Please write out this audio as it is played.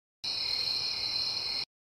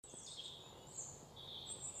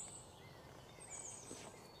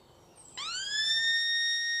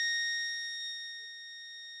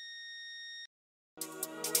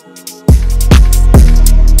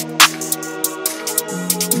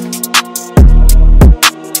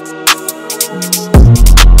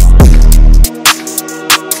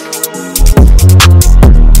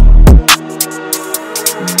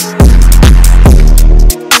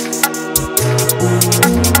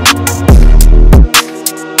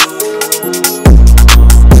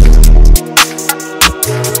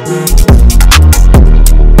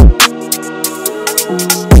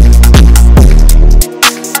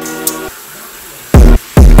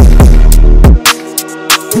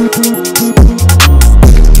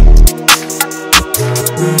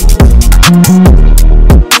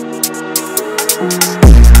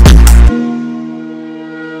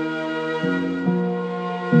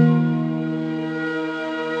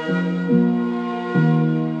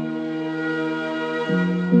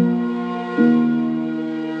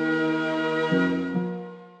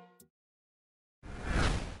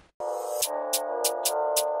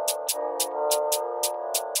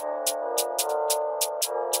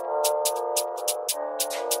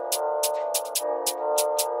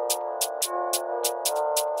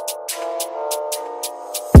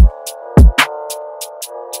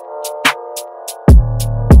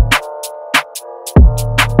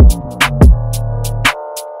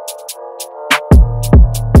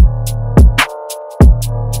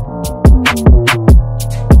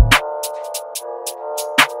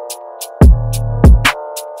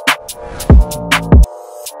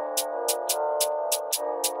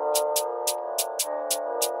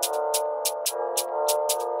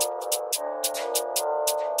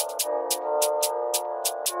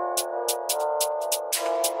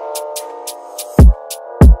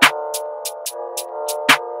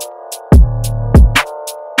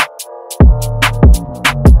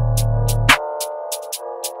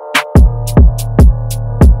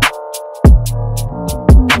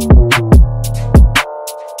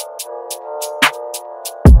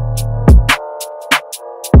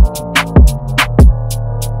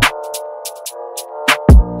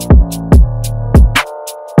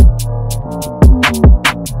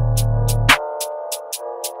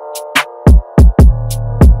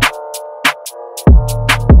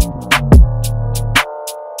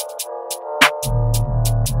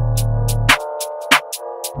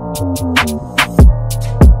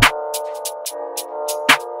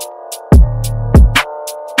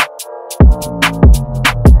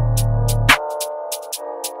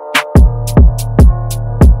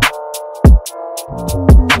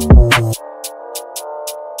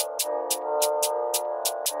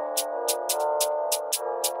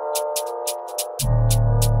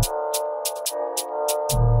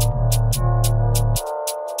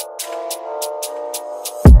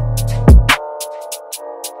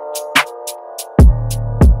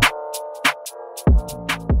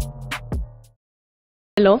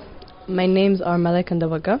Hello, my name's Armala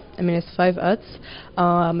Kandavaga. I'm in S5 Arts.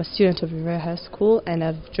 I'm a student of Riviera High School, and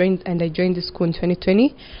I joined this school in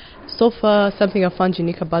 2020. So far, something I found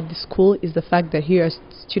unique about this school is the fact that here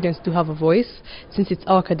students do have a voice. Since it's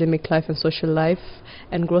our academic life and social life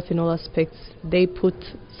and growth in all aspects, they put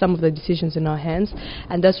some of the decisions in our hands,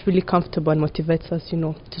 and that's really comfortable and motivates us,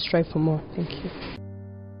 to strive for more. Thank you.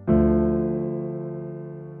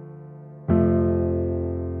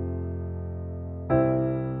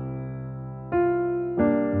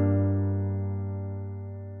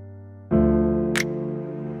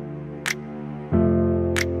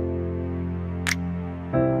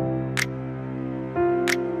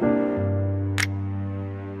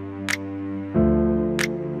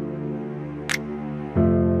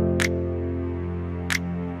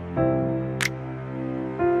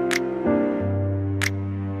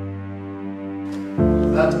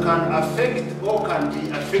 That can affect or can be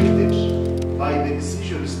affected by the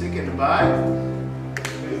decisions taken by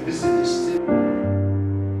the business.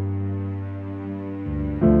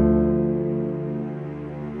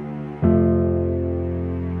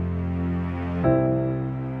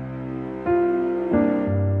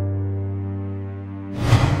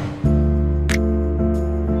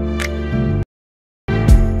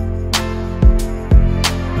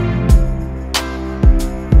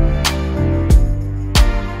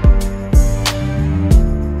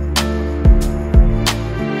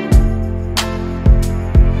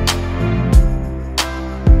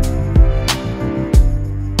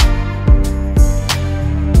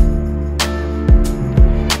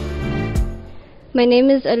 My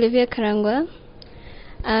name is Olivia Karangwa.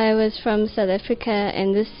 I was from South Africa,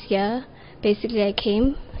 and this year, basically I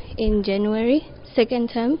came in January,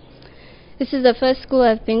 second term. This is the first school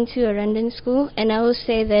I've been to, a Rwandan school, and I will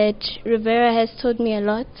say that Riviera has taught me a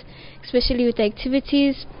lot, especially with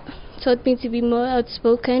activities, taught me to be more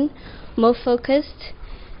outspoken, more focused,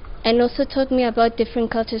 and also taught me about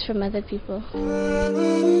different cultures from other people.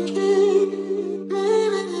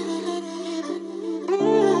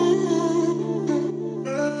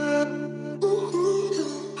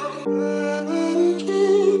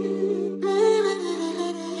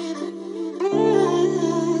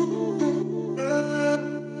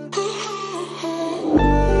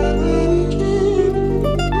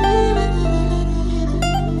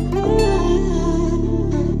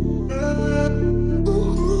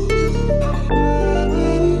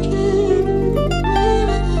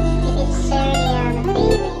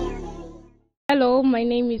 Hello, my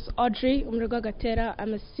name is Audrey Umruga Gatera.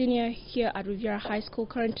 I'm a senior here at Riviera High School,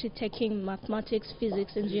 currently taking mathematics,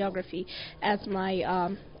 physics, and geography as my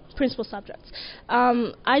principal subjects.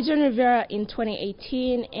 I joined Riviera in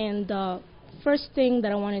 2018, and the first thing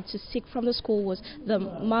that I wanted to seek from the school was the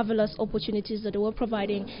marvelous opportunities that they were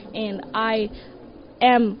providing, and I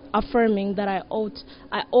am affirming that I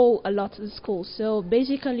owe a lot to the school. So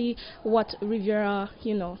basically, what Riviera,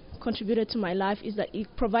 contributed to my life is that it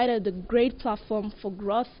provided a great platform for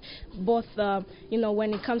growth, both,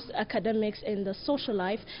 when it comes to academics and the social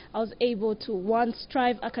life. I was able to, one,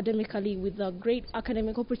 strive academically with the great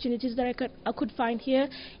academic opportunities that I could find here,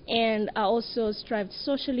 and I also strived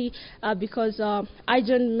socially because I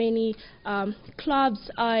joined many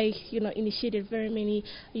clubs. I, initiated very many,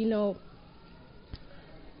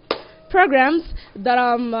 programs that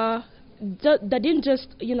that didn't just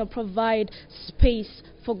provide space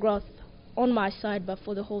for growth on my side, but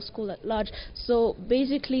for the whole school at large. So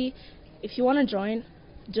basically, if you want to join,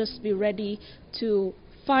 just be ready to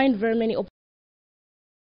find very many opportunities.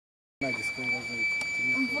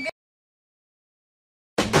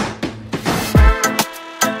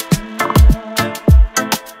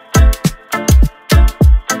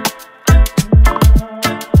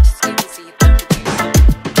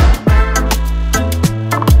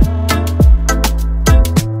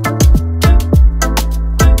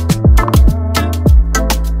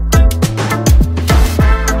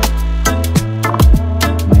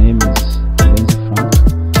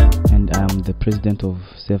 President of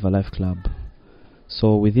Save a Life Club.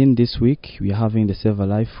 So within this week we are having the Save a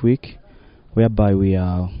Life week, whereby we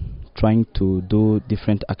are trying to do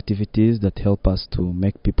different activities that help us to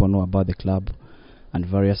make people know about the club and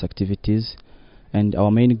various activities. And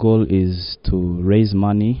our main goal is to raise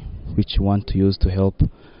money which we want to use to help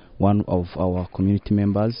one of our community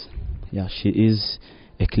members. She is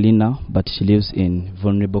a cleaner, but she lives in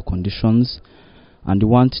vulnerable conditions, and we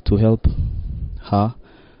want to help her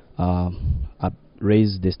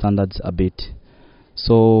raise the standards a bit.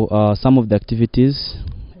 So some of the activities,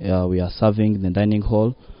 we are serving the dining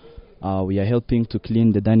hall, we are helping to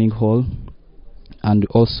clean the dining hall, and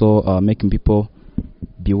also making people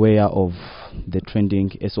beware of the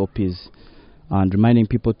trending SOPs, and reminding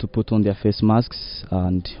people to put on their face masks.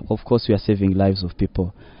 And of course we are saving lives of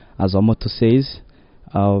people. As our motto says,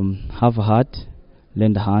 have a heart,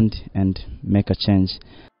 lend a hand, and make a change.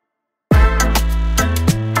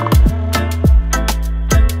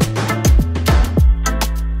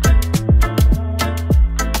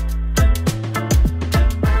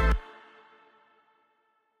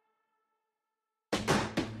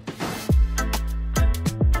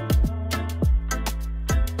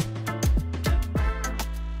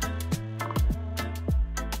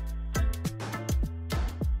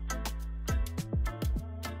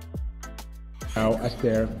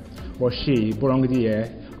 Aster 我是布隆迪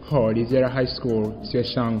耶和 Riviera High School 学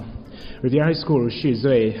生。Riviera High School 是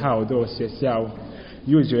最好的学校，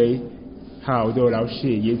有最好的老师，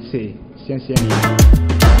一起谢谢你。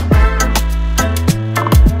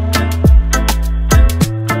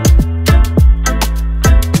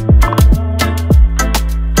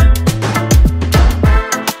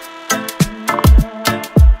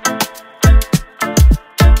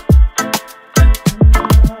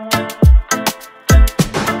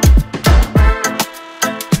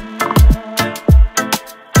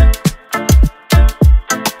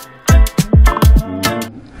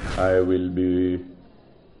I will be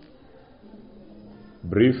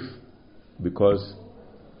brief, because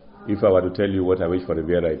if I were to tell you what I wish for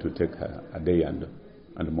Riviera, it would take a day and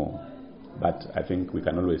more. But I think we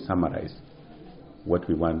can always summarize what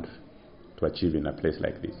we want to achieve in a place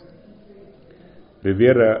like this.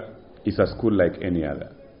 Riviera is a school like any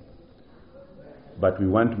other, but we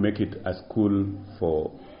want to make it a school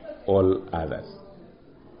for all others.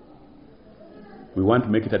 We want to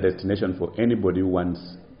make it a destination for anybody who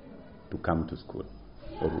wants to come to school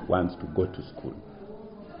or wants to go to school.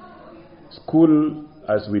 School,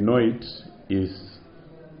 as we know it, is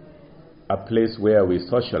a place where we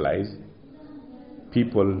socialize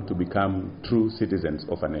people to become true citizens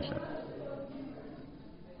of a nation.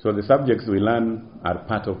 So the subjects we learn are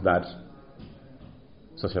part of that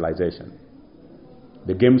socialization.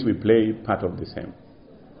 The games we play, part of the same.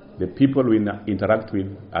 The people we interact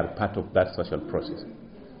with are part of that social process.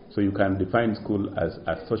 So you can define school as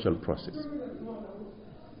a social process.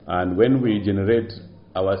 And when we generate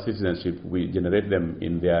our citizenship, we generate them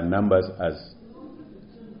in their numbers as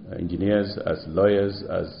engineers, as lawyers,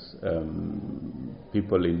 as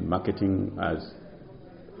people in marketing, as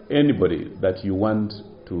anybody that you want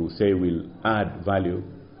to say will add value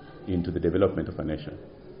into the development of a nation.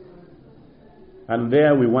 And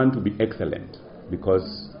there we want to be excellent,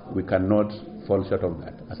 because we cannot fall short of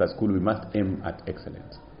that. As a school, we must aim at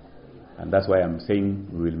excellence. And that's why I'm saying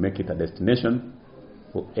we will make it a destination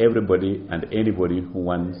for everybody and anybody who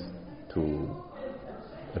wants to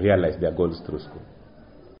realize their goals through school.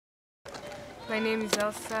 My name is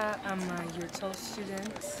Elsa. I'm a year 12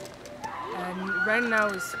 student. And right now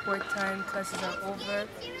is sport time. Classes are over.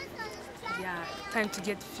 Yeah, time to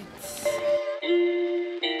get fit.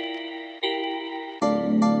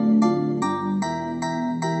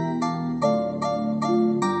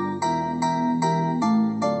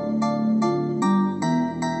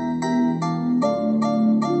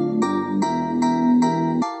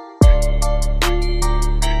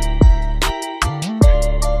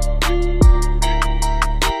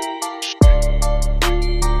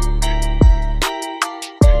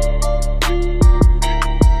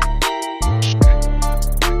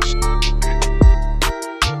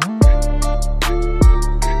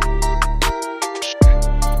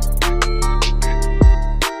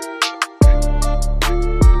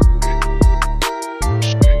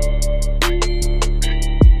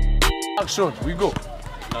 Action, we go.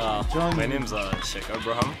 My name is Sheikh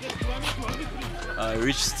Abraham. I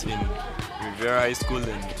reached in Riviera High School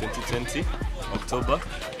in 2020, October.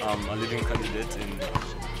 I'm a living candidate in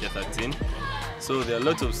year 13. So there are a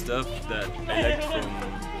lot of stuff that I liked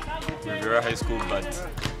from Riviera High School, but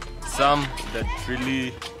some that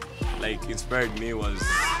really inspired me was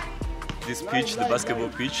this pitch, the basketball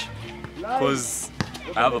pitch, because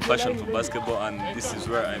I have a passion for basketball, and this is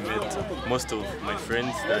where I met most of my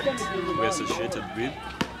friends that we're associated with.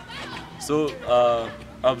 So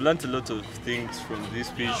I've learned a lot of things from this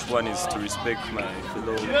pitch. One is to respect my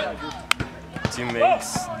fellow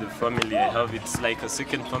teammates, the family I have. It's like a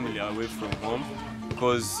second family away from home,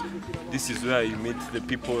 because this is where you meet the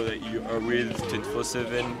people that you are with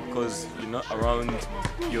 24/7, because you're not around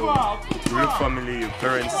your real family, your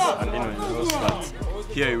parents and anyone else. But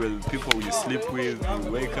here you will people you sleep with,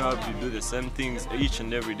 you wake up, you do the same things each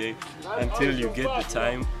and every day until you get the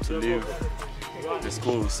time to leave the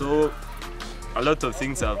school. So a lot of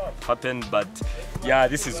things have happened, but yeah,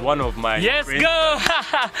 this is one of my go!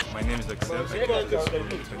 My name is Axel. I came to the school in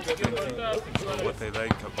 2020. What I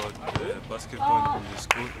like about the basketball in the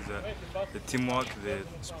school is the teamwork, the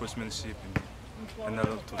sportsmanship, and a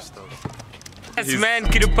lot of stuff. Yes, man,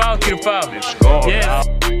 keep it power, keep it power. Let's go.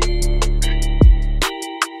 Yes.